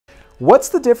What's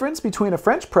the difference between a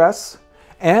French press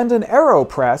and an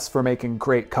Aeropress for making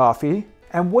great coffee?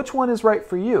 And which one is right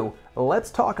for you? Let's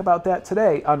talk about that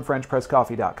today on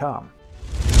FrenchPressCoffee.com.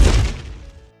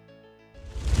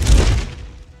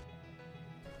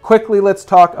 Quickly, let's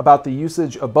talk about the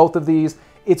usage of both of these.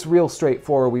 It's real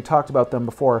straightforward. We talked about them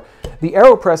before. The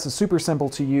Aeropress is super simple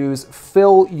to use.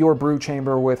 Fill your brew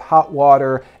chamber with hot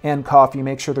water and coffee.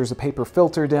 Make sure there's a paper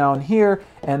filter down here,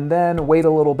 and then wait a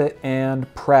little bit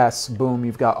and press. Boom,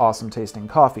 you've got awesome tasting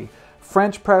coffee.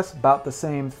 French press, about the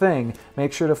same thing.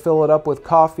 Make sure to fill it up with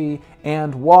coffee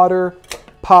and water.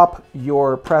 Pop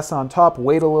your press on top,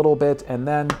 wait a little bit, and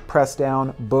then press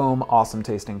down. Boom, awesome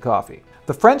tasting coffee.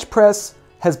 The French press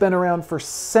has been around for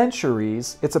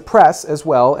centuries. It's a press as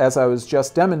well, as I was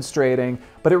just demonstrating,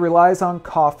 but it relies on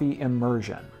coffee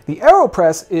immersion. The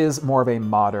Aeropress is more of a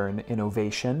modern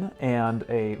innovation and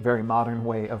a very modern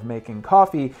way of making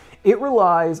coffee. It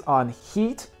relies on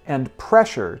heat and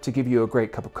pressure to give you a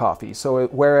great cup of coffee. So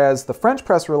whereas the French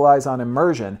press relies on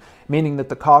immersion, meaning that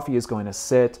the coffee is going to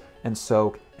sit and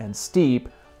soak and steep,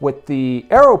 with the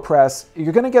Aeropress,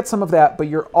 you're going to get some of that, but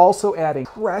you're also adding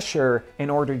pressure in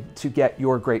order to get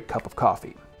your great cup of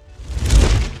coffee.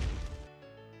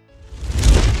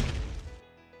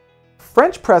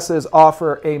 French presses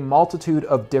offer a multitude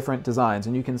of different designs,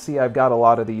 and you can see I've got a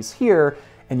lot of these here,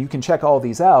 and you can check all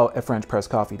these out at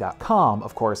FrenchPressCoffee.com,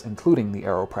 of course, including the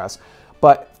Aeropress.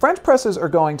 But French presses are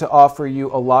going to offer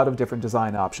you a lot of different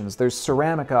design options. There's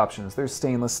ceramic options, there's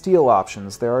stainless steel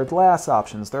options, there are glass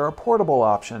options, there are portable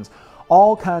options,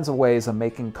 all kinds of ways of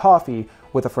making coffee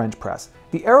with a French press.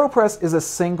 The Aeropress is a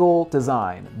single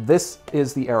design. This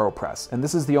is the Aeropress, and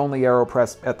this is the only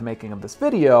Aeropress at the making of this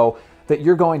video that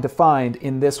you're going to find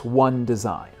in this one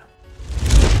design.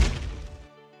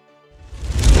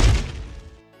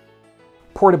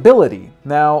 Portability.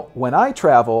 Now, when I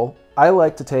travel, I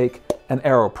like to take an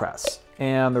Aeropress.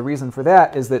 And the reason for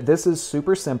that is that this is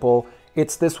super simple.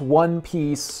 It's this one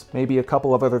piece, maybe a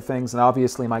couple of other things, and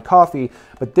obviously my coffee,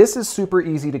 but this is super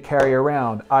easy to carry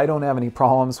around. I don't have any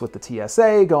problems with the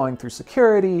TSA going through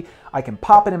security. I can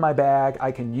pop it in my bag.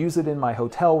 I can use it in my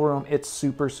hotel room. It's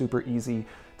super, super easy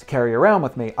to carry around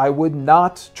with me. I would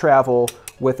not travel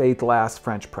with a glass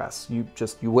French press. You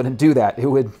wouldn't do that. It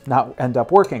would not end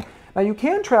up working. Now you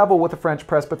can travel with a French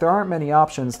press, but there aren't many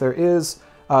options. There is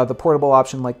the portable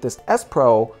option like this S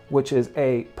Pro, which is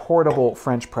a portable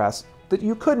French press that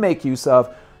you could make use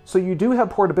of. So you do have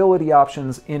portability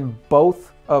options in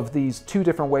both of these two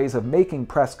different ways of making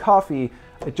pressed coffee.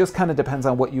 It just kind of depends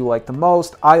on what you like the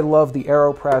most. I love the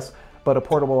Aeropress, but a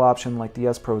portable option like the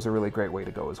S Pro is a really great way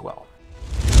to go as well.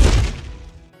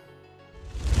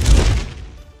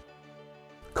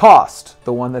 Cost,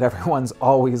 the one that everyone's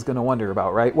always going to wonder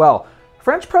about, right? Well,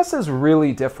 French presses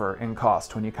really differ in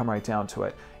cost when you come right down to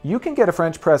it. You can get a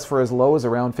French press for as low as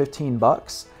around 15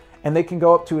 bucks, and they can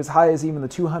go up to as high as even the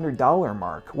 $200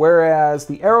 mark, whereas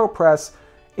the Aeropress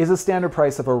is a standard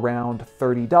price of around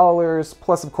 $30,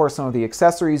 plus of course some of the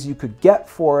accessories you could get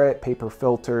for it, paper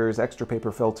filters, extra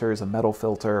paper filters, a metal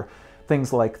filter,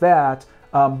 things like that.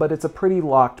 But it's a pretty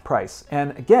locked price.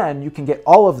 And again, you can get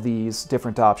all of these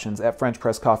different options at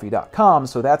FrenchPressCoffee.com,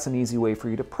 so that's an easy way for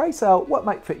you to price out what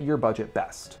might fit your budget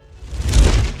best.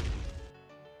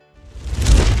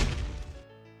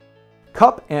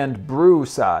 Cup and brew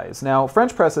size. Now,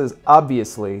 French presses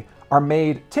obviously are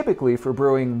made typically for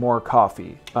brewing more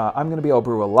coffee. I'm going to be able to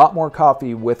brew a lot more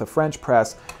coffee with a French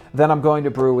press than I'm going to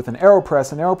brew with an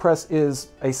Aeropress. An Aeropress is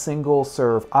a single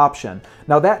serve option.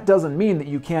 Now that doesn't mean that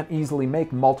you can't easily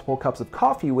make multiple cups of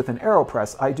coffee with an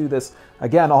Aeropress. I do this,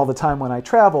 again, all the time when I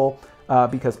travel,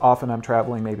 because often I'm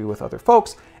traveling maybe with other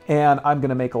folks, and I'm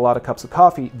gonna make a lot of cups of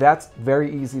coffee. That's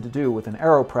very easy to do with an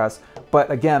Aeropress, but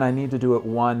again, I need to do it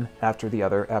one after the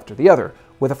other after the other.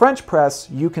 With a French press,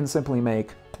 you can simply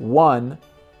make one,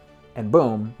 and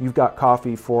boom, you've got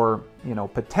coffee for,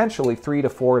 potentially 3 to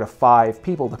 4 to 5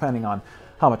 people, depending on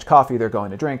how much coffee they're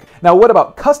going to drink. Now, what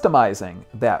about customizing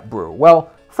that brew?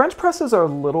 Well, French presses are a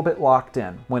little bit locked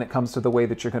in when it comes to the way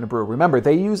that you're going to brew. Remember,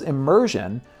 they use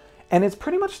immersion, and it's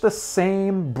pretty much the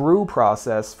same brew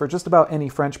process for just about any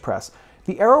French press.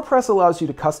 The Aeropress allows you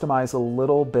to customize a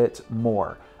little bit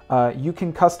more. You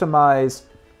can customize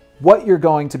what you're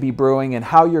going to be brewing and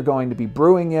how you're going to be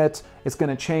brewing it. It's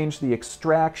going to change the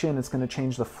extraction, it's going to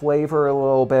change the flavor a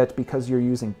little bit because you're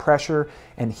using pressure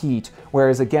and heat.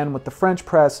 Whereas again, with the French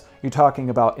press, you're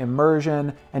talking about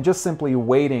immersion and just simply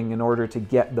waiting in order to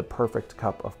get the perfect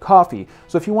cup of coffee.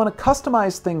 So if you want to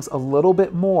customize things a little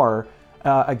bit more,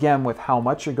 again, with how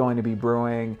much you're going to be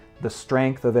brewing, the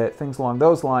strength of it, things along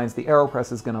those lines. The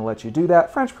Aeropress is going to let you do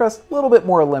that. French press, a little bit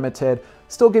more limited.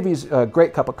 Still give you a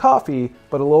great cup of coffee,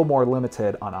 but a little more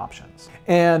limited on options.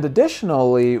 And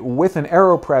additionally, with an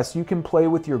Aeropress, you can play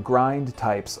with your grind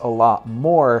types a lot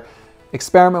more.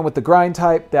 Experiment with the grind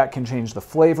type, that can change the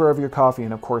flavor of your coffee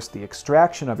and of course the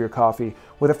extraction of your coffee.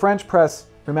 With a French press,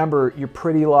 remember, you're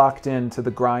pretty locked into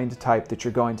the grind type that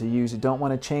you're going to use. You don't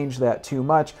want to change that too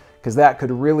much because that could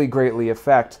really greatly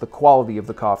affect the quality of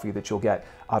the coffee that you'll get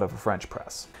out of a French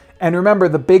press. And remember,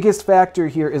 the biggest factor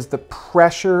here is the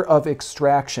pressure of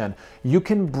extraction. You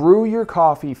can brew your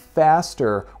coffee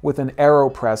faster with an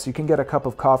Aeropress. You can get a cup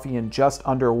of coffee in just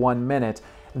under 1 minute.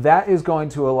 That is going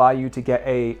to allow you to get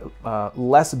a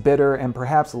less bitter and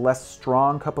perhaps less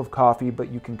strong cup of coffee,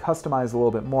 but you can customize a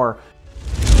little bit more.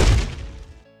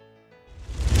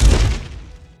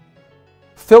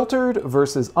 Filtered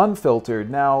versus unfiltered.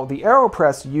 Now, the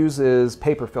Aeropress uses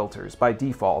paper filters by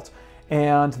default,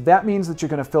 and that means that you're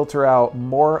going to filter out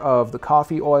more of the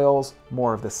coffee oils,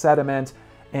 more of the sediment,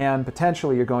 and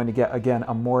potentially you're going to get, again,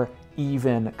 a more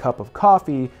even cup of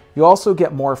coffee. You also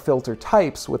get more filter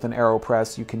types with an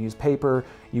Aeropress. You can use paper,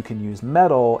 you can use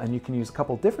metal, and you can use a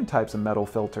couple different types of metal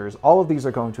filters. All of these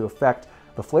are going to affect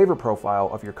the flavor profile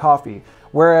of your coffee.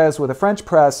 Whereas with a French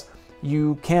press,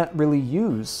 you can't really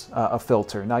use a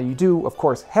filter. Now you do, of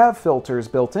course, have filters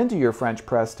built into your French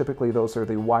press. Typically those are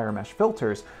the wire mesh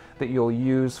filters that you'll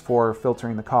use for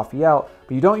filtering the coffee out,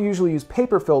 but you don't usually use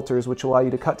paper filters, which allow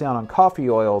you to cut down on coffee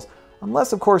oils,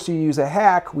 unless of course you use a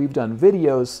hack. We've done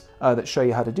videos that show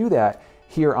you how to do that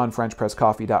here on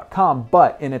FrenchPressCoffee.com,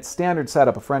 but in its standard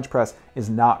setup, a French press is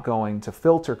not going to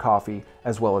filter coffee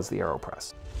as well as the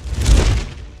Aeropress.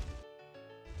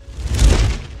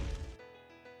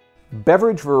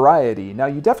 Beverage variety. Now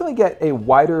you definitely get a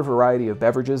wider variety of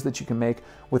beverages that you can make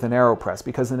with an Aeropress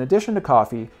because in addition to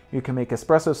coffee, you can make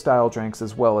espresso style drinks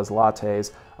as well as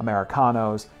lattes,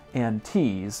 Americanos, and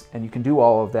teas, and you can do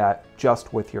all of that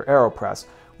just with your Aeropress.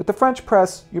 With the French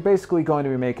press, you're basically going to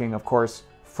be making, of course,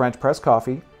 French press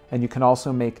coffee, and you can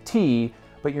also make tea,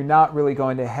 but you're not really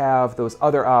going to have those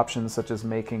other options such as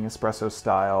making espresso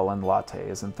style and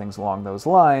lattes and things along those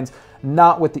lines,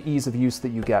 not with the ease of use that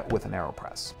you get with an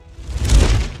Aeropress.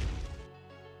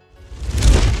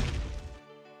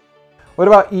 What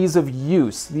about ease of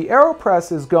use? The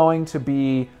Aeropress is going to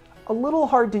be a little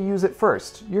hard to use at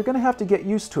first. You're going to have to get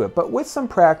used to it, but with some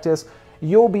practice,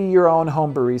 you'll be your own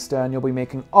home barista and you'll be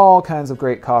making all kinds of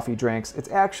great coffee drinks. It's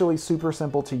actually super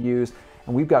simple to use,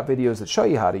 and we've got videos that show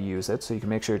you how to use it, so you can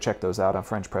make sure to check those out on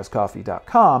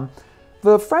FrenchPressCoffee.com.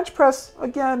 The French press,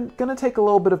 again, going to take a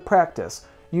little bit of practice.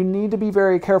 You need to be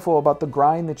very careful about the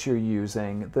grind that you're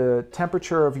using, the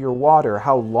temperature of your water,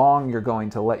 how long you're going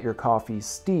to let your coffee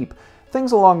steep,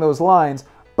 things along those lines.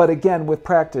 But again, with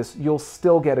practice, you'll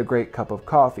still get a great cup of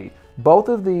coffee. Both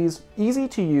of these, easy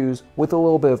to use with a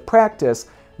little bit of practice.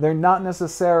 They're not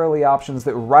necessarily options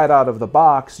that right out of the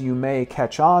box you may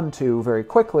catch on to very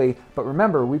quickly, but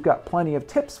remember, we've got plenty of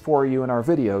tips for you in our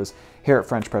videos here at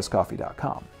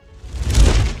FrenchPressCoffee.com.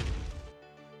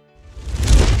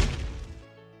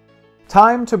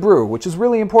 Time to brew, which is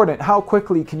really important. How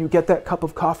quickly can you get that cup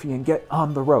of coffee and get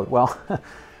on the road? Well,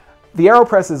 the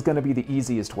Aeropress is going to be the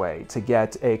easiest way to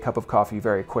get a cup of coffee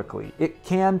very quickly. It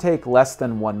can take less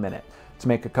than 1 minute to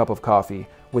make a cup of coffee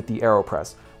with the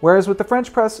Aeropress. Whereas with the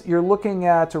French press, you're looking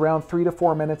at around 3 to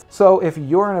 4 minutes. So if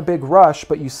you're in a big rush,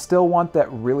 but you still want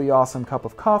that really awesome cup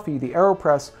of coffee, the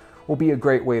Aeropress will be a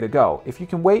great way to go. If you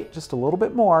can wait just a little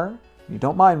bit more, you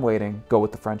don't mind waiting, go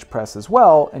with the French press as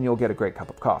well, and you'll get a great cup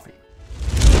of coffee.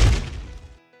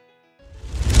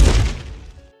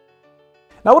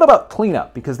 Now what about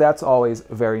cleanup? Because that's always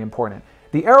very important.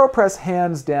 The Aeropress,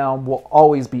 hands down, will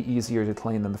always be easier to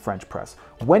clean than the French press.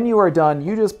 When you are done,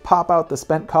 you just pop out the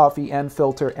spent coffee and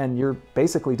filter and you're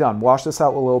basically done. Wash this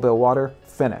out with a little bit of water,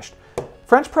 finished.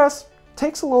 French press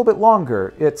takes a little bit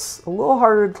longer. It's a little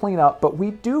harder to clean up, but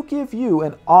we do give you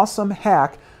an awesome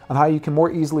hack on how you can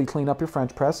more easily clean up your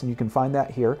French press, and you can find that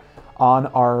here on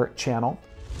our channel.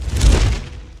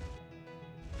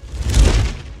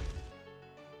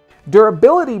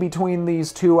 Durability between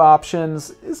these two options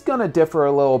is going to differ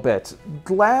a little bit.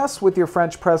 Glass with your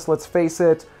French press, let's face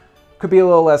it, could be a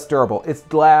little less durable. It's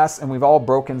glass, and we've all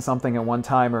broken something at one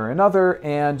time or another,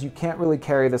 and you can't really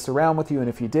carry this around with you, and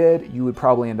if you did, you would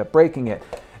probably end up breaking it.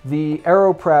 The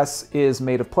Aeropress is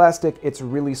made of plastic, it's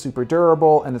really super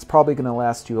durable, and it's probably going to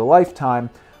last you a lifetime.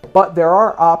 But there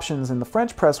are options in the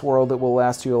French press world that will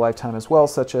last you a lifetime as well,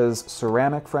 such as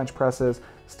ceramic French presses,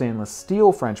 stainless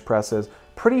steel French presses.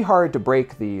 Pretty hard to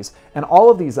break these, and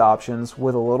all of these options,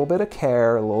 with a little bit of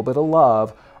care, a little bit of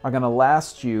love, are going to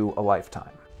last you a lifetime.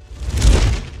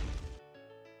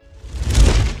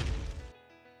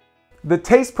 the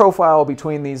taste profile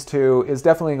between these two is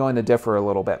definitely going to differ a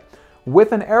little bit.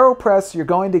 With an Aeropress, you're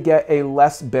going to get a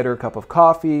less bitter cup of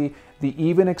coffee. The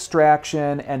even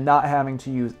extraction and not having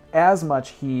to use as much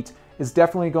heat is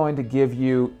definitely going to give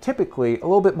you typically a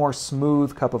little bit more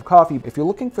smooth cup of coffee. If you're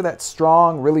looking for that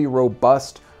strong, really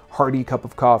robust, hearty cup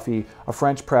of coffee, a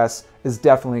French press is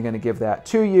definitely going to give that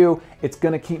to you. It's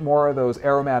going to keep more of those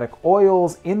aromatic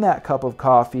oils in that cup of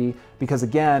coffee because,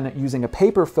 again, using a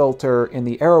paper filter in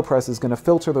the Aeropress is going to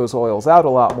filter those oils out a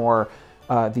lot more.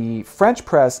 The French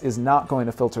press is not going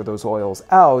to filter those oils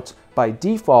out by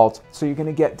default, so you're going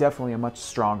to get definitely a much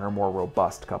stronger, more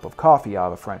robust cup of coffee out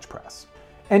of a French press.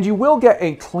 And you will get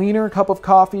a cleaner cup of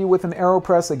coffee with an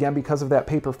Aeropress, again, because of that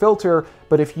paper filter.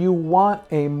 But if you want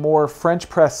a more French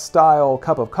press style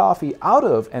cup of coffee out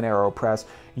of an Aeropress,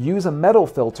 use a metal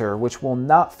filter, which will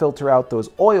not filter out those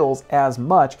oils as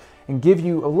much and give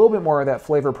you a little bit more of that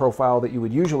flavor profile that you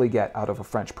would usually get out of a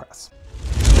French press.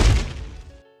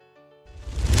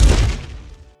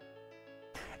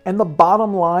 And the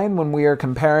bottom line when we are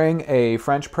comparing a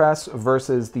French press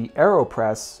versus the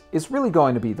Aeropress is really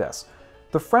going to be this.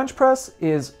 The French press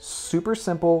is super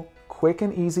simple, quick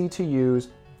and easy to use,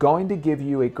 going to give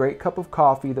you a great cup of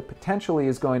coffee that potentially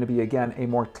is going to be, again, a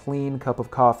more clean cup of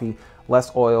coffee,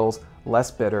 less oils, less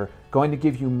bitter, going to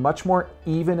give you much more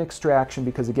even extraction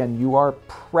because, again, you are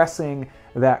pressing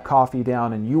that coffee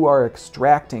down and you are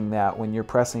extracting that when you're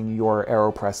pressing your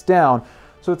Aeropress down.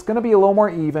 So it's going to be a little more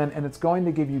even and it's going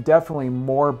to give you definitely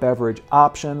more beverage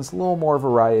options, a little more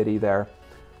variety there.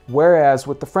 Whereas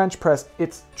with the French press,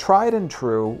 it's tried and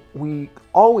true. We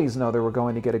always know that we're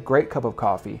going to get a great cup of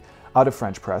coffee out of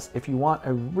French press. If you want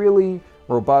a really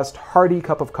robust, hearty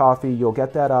cup of coffee, you'll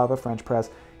get that out of a French press.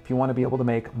 If you want to be able to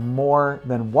make more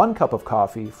than one cup of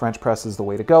coffee, French press is the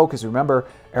way to go because remember,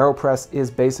 Aeropress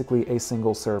is basically a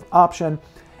single serve option.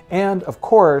 And of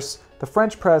course, the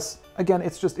French press, again,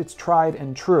 it's tried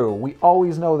and true. We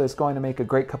always know that it's going to make a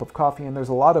great cup of coffee and there's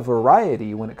a lot of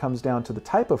variety when it comes down to the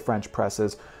type of French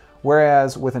presses.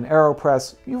 Whereas with an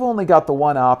Aeropress, you've only got the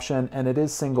one option and it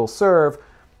is single serve.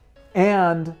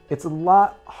 And it's a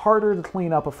lot harder to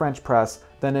clean up a French press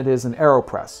than it is an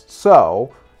Aeropress.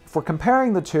 So if we're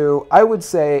comparing the two, I would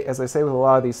say, as I say with a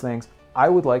lot of these things, I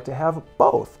would like to have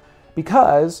both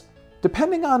because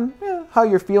depending on how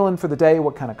you're feeling for the day,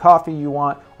 what kind of coffee you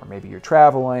want, or maybe you're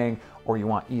traveling, or you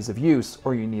want ease of use,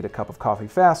 or you need a cup of coffee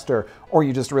faster, or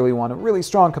you just really want a really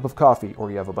strong cup of coffee,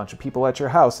 or you have a bunch of people at your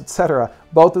house, etc.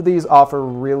 Both of these offer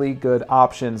really good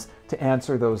options to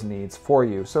answer those needs for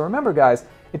you. So remember, guys,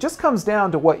 it just comes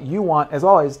down to what you want. As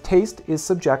always, taste is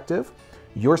subjective.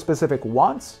 Your specific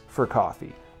wants for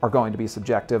coffee are going to be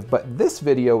subjective, but this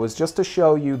video was just to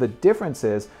show you the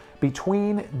differences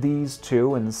between these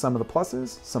two and some of the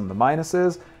pluses, some of the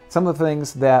minuses, some of the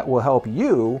things that will help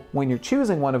you when you're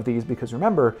choosing one of these, because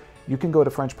remember, you can go to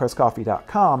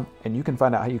FrenchPressCoffee.com and you can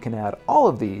find out how you can add all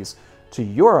of these to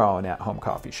your own at-home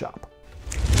coffee shop.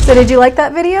 So did you like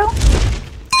that video?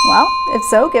 Well, if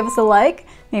so, give us a like,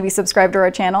 maybe subscribe to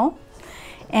our channel.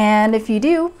 And if you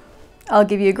do, I'll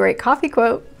give you a great coffee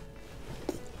quote.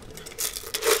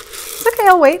 Okay,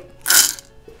 I'll wait.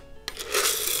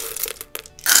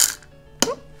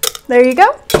 There you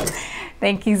go.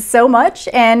 Thank you so much.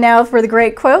 And now for the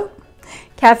great quote.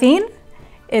 Caffeine,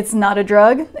 it's not a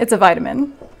drug, it's a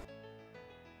vitamin.